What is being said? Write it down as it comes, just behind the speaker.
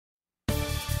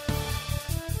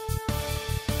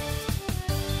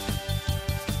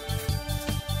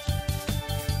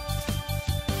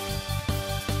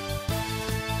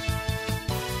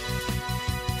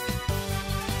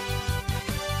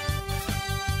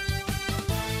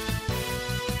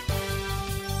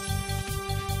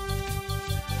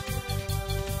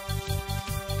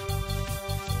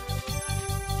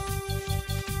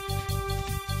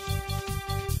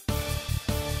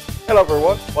Hello,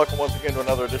 everyone. Welcome once again to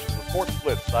another edition of Sports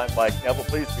Blitz. I'm Mike Neville.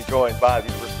 Pleased to be joined by the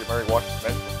University of Mary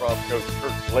Washington men's lacrosse coach,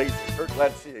 Kurt Glazer. Kurt,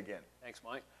 glad to see you again. Thanks,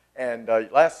 Mike. And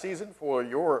last season for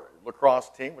your lacrosse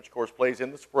team, which of course plays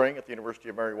in the spring at the University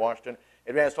of Mary Washington,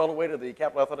 advanced all the way to the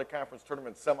Capital Athletic Conference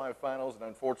Tournament semifinals and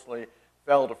unfortunately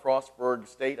fell to Frostburg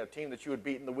State, a team that you had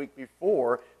beaten the week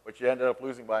before, but you ended up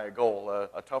losing by a goal.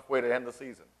 A tough way to end the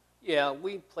season. Yeah,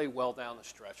 we played well down the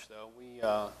stretch, though. We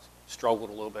struggled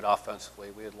a little bit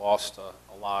offensively. We had lost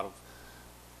a lot of,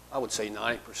 I would say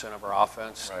 90% of our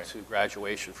offense to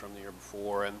graduation from the year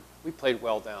before, and we played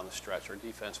well down the stretch. Our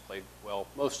defense played well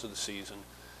most of the season.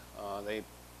 They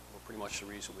were pretty much the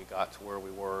reason we got to where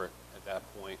we were at that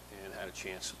point and had a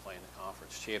chance to play in the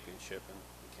conference championship and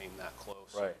became that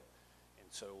close. Right.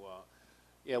 And so,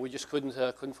 yeah, we just couldn't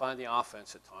find the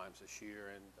offense at times this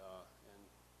year, and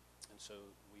so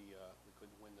we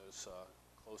couldn't win those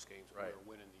close games that we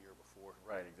were winning the year before.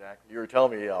 Right, exactly. You were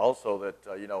telling me also that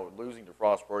losing to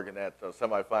Frostburg in that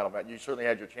semifinal match, you certainly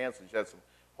had your chances. You had some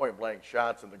point-blank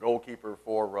shots, and the goalkeeper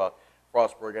for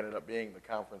Frostburg ended up being the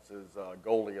conference's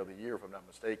goalie of the year, if I'm not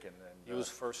mistaken. And he was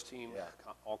first team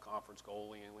all-conference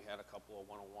goalie, and we had a couple of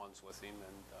one-on-ones with him,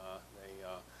 and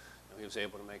he was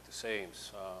able to make the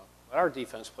saves. But our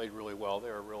defense played really well. They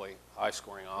were a really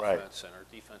high-scoring offense, and our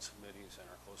defensive middies and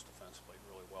our close defense played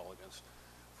really well against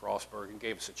Frostburg and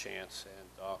gave us a chance.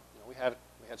 And we had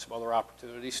some other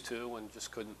opportunities too, and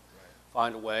just couldn't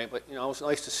find a way. But it was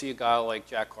nice to see a guy like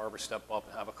Jack Carver step up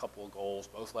and have a couple of goals,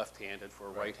 both left-handed for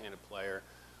a right-handed player.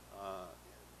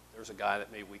 There's a guy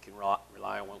that maybe we can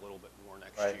rely on a little bit more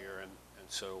next year, and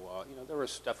so there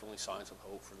was definitely signs of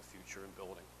hope for the future and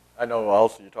building. I know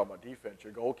also you're talking about defense.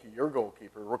 Your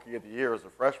goalkeeper, rookie of the year as a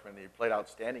freshman, he played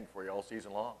outstanding for you all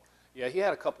season long. Yeah, he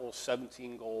had a couple of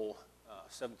 17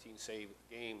 save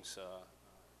games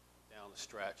down the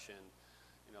stretch, and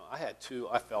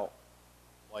I felt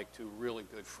like two really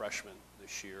good freshmen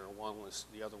this year.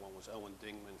 The other one was Owen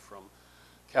Dingman from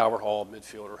Calvert Hall,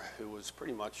 midfielder, who was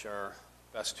pretty much our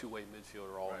best two-way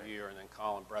midfielder all year, and then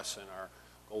Colin Bresson, our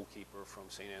goalkeeper from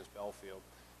St. Anne's Belfield.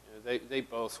 They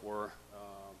both were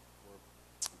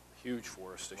huge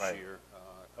for us this year.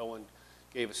 Owen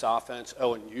gave us offense.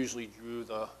 Owen usually drew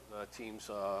the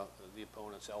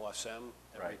opponent's LSM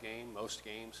every game, most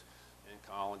games, and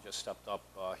Colin just stepped up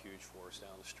huge for us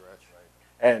down the stretch.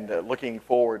 And looking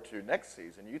forward to next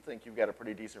season, you think you've got a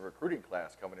pretty decent recruiting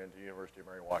class coming into the University of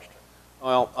Mary Washington?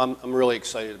 Well, I'm really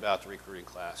excited about the recruiting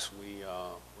class. We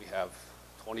have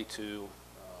 22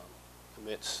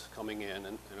 commits coming in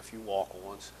and a few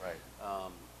walk-ons.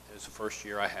 It was the first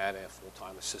year I had a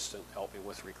full-time assistant helping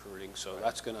with recruiting, so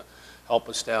that's going to help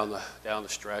us down the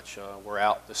stretch. We're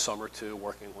out this summer too,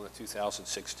 working on the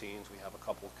 2016s. We have a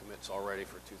couple of commits already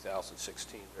for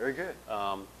 2016. Very good.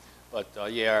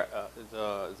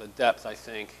 The depth, I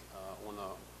think, on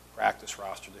the practice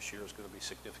roster this year is going to be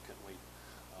significantly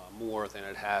more than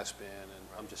it has been, and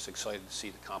I'm just excited to see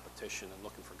the competition and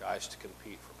looking for guys to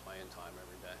compete for playing time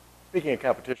every day. Speaking of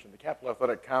competition, the Capital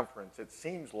Athletic Conference, it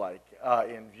seems like,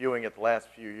 in viewing it the last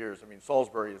few years, I mean,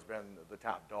 Salisbury has been the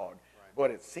top dog, but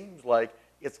it seems like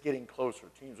it's getting closer.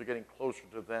 Teams are getting closer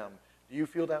to them. Do you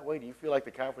feel that way? Do you feel like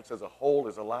the conference as a whole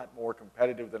is a lot more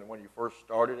competitive than when you first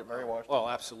started at Mary Washington? Well,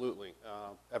 absolutely.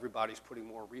 Everybody's putting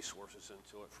more resources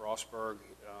into it. Frostburg,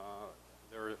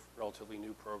 they're a relatively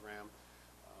new program,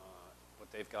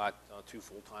 but they've got 2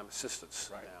 full-time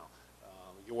assistants now.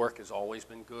 York has always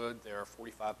been good. They're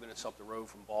 45 minutes up the road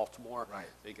from Baltimore.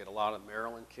 They get a lot of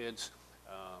Maryland kids.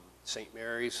 St.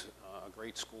 Mary's, a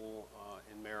great school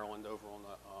in Maryland over on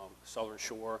the southern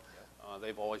shore.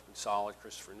 They've always been solid.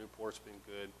 Christopher Newport's been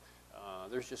good.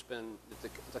 There's just been,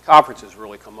 the conference has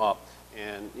really come up.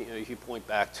 And if you point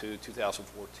back to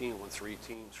 2014 when 3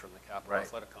 teams from the Capital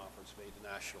Athletic Conference made the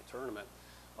national tournament,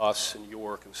 us and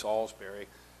York and Salisbury,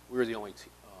 we were the only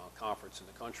conference in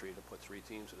the country to put 3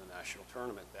 teams in the national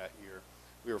tournament that year.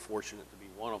 We were fortunate to be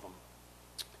one of them.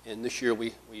 And this year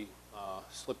we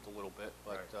slipped a little bit,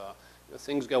 but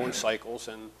things go in cycles,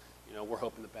 and we're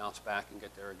hoping to bounce back and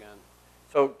get there again.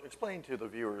 So explain to the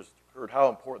viewers, Kurt, how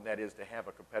important that is to have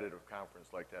a competitive conference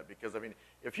like that. Because, I mean,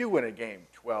 if you win a game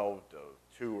 12-2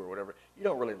 or whatever, you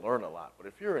don't really learn a lot. But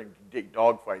if you're in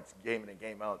dogfights game in and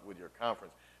game out with your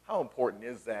conference, how important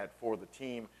is that for the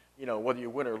team, whether you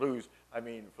win or lose, I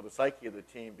mean, for the psyche of the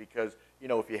team? Because,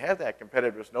 if you have that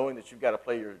competitiveness, knowing that you've got to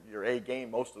play your A game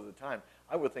most of the time,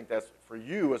 I would think that's for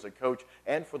you as a coach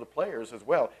and for the players as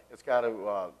well. It's got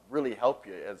to really help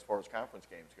you as far as conference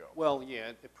games go. Well, yeah,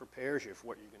 it prepares you for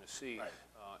what you're going to see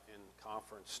in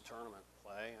conference tournament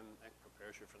play, and it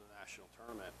prepares you for the national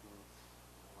tournament. And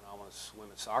when I was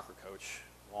women's soccer coach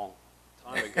a long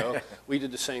time ago, we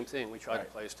did the same thing. We tried Right.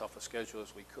 to play as tough a schedule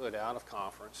as we could out of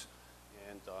conference,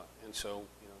 and so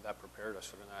that prepared us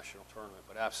for the national tournament.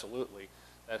 But absolutely,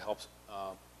 that helps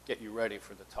get you ready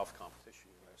for the tough competition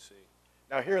you're going to see.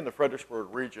 Now, here in the Fredericksburg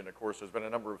region, of course, there's been a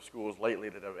number of schools lately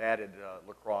that have added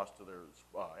lacrosse to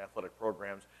their athletic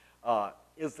programs.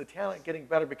 Is the talent getting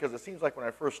better? Because it seems like when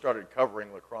I first started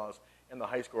covering lacrosse in the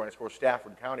high school, and of course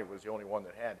Stafford County was the only one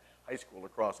that had high school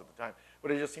lacrosse at the time,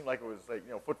 but it just seemed like it was like,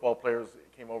 football players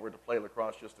came over to play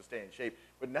lacrosse just to stay in shape.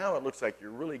 But now it looks like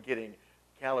you're really getting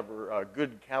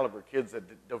good caliber kids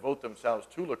that devote themselves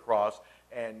to lacrosse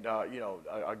and,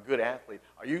 a good athlete.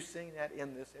 Are you seeing that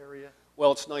in this area?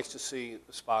 Well, it's nice to see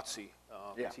the Spotsy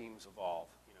Yeah. teams evolve.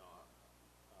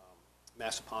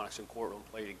 Massaponax and Cortland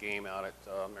played a game out at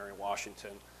Marion,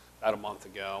 Washington about a month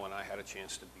ago, and I had a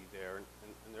chance to be there. And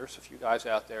there's a few guys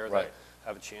out there that Right.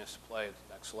 have a chance to play at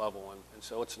the next level, and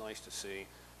so it's nice to see.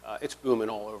 It's booming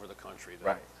all over the country, though.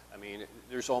 Right. I mean,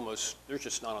 there's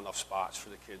just not enough spots for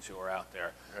the kids who are out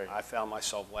there. Right. I found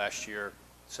myself last year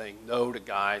saying no to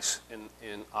guys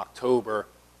in October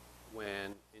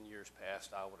when in years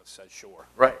past I would have said sure.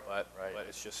 Right. But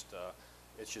it's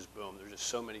just boom. There's just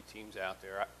so many teams out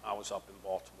there. I was up in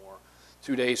Baltimore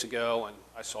 2 days ago, and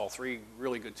I saw 3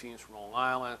 really good teams from Long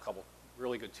Island, a couple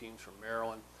really good teams from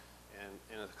Maryland,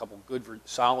 and a couple good,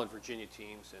 solid Virginia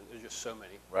teams. And there's just so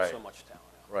many, Right. so much talent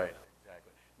out Right, there.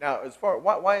 exactly. Now, as far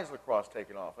why is lacrosse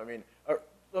taking off? I mean,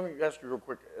 let me ask you real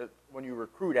quick. When you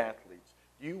recruit athletes,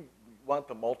 do you want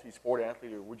the multi-sport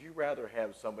athlete, or would you rather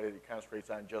have somebody that concentrates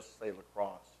on just, say,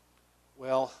 lacrosse?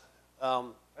 Well,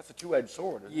 That's a two-edged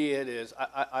sword, isn't it? yeah, it is.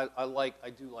 I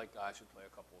do like guys who play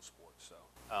a couple of sports,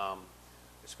 so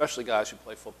especially guys who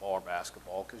play football or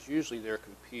basketball, because usually they're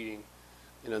competing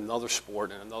in another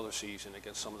sport in another season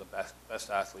against some of the best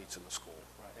athletes in the school.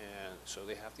 Right. And so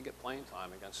they have to get playing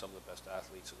time against some of the best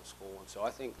athletes in the school. And so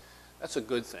I think that's a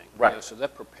good thing. Right. So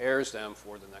that prepares them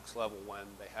for the next level when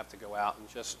they have to go out and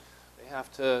they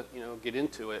have to, get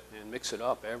into it and mix it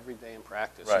up every day in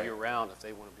practice Right. year round if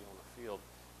they want to be on the field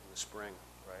in the spring.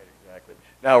 Right, exactly.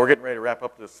 Now, we're getting ready to wrap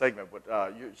up this segment, but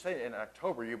you say in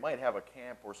October you might have a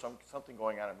camp or something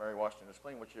going on at Mary Washington.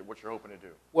 Explain what you're hoping to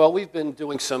do. Well, we've been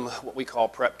doing some what we call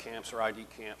prep camps or ID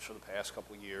camps for the past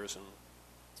couple of years, and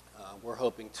we're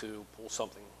hoping to pull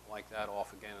something like that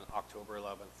off again on October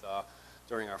 11th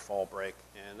during our fall break,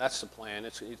 and that's the plan.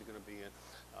 It's either going to be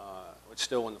it's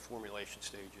still in the formulation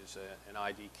stages, an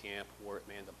ID camp, or it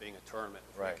may end up being a tournament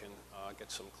if Right. we can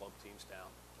get some club teams down.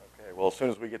 Okay, well, as soon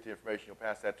as we get the information, you'll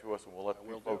pass that to us, and we'll let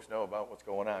will you folks know about what's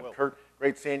going on. will. Kurt,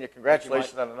 great seeing you.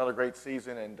 Congratulations Mike. on another great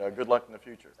season, and good luck in the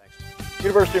future. Thanks.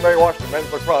 University of Mary Washington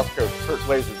men's lacrosse coach Kurt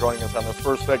Glazer joining us on this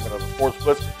first segment of the Sports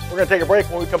Blitz. We're going to take a break.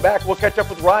 When we come back, we'll catch up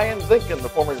with Ryan Zinkin, the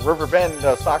former River Bend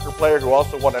soccer player who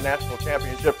also won a national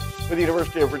championship with the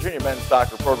University of Virginia men's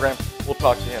soccer program. We'll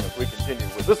talk to him as we continue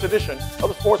with this edition of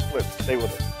the Sports Blitz. Stay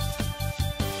with us.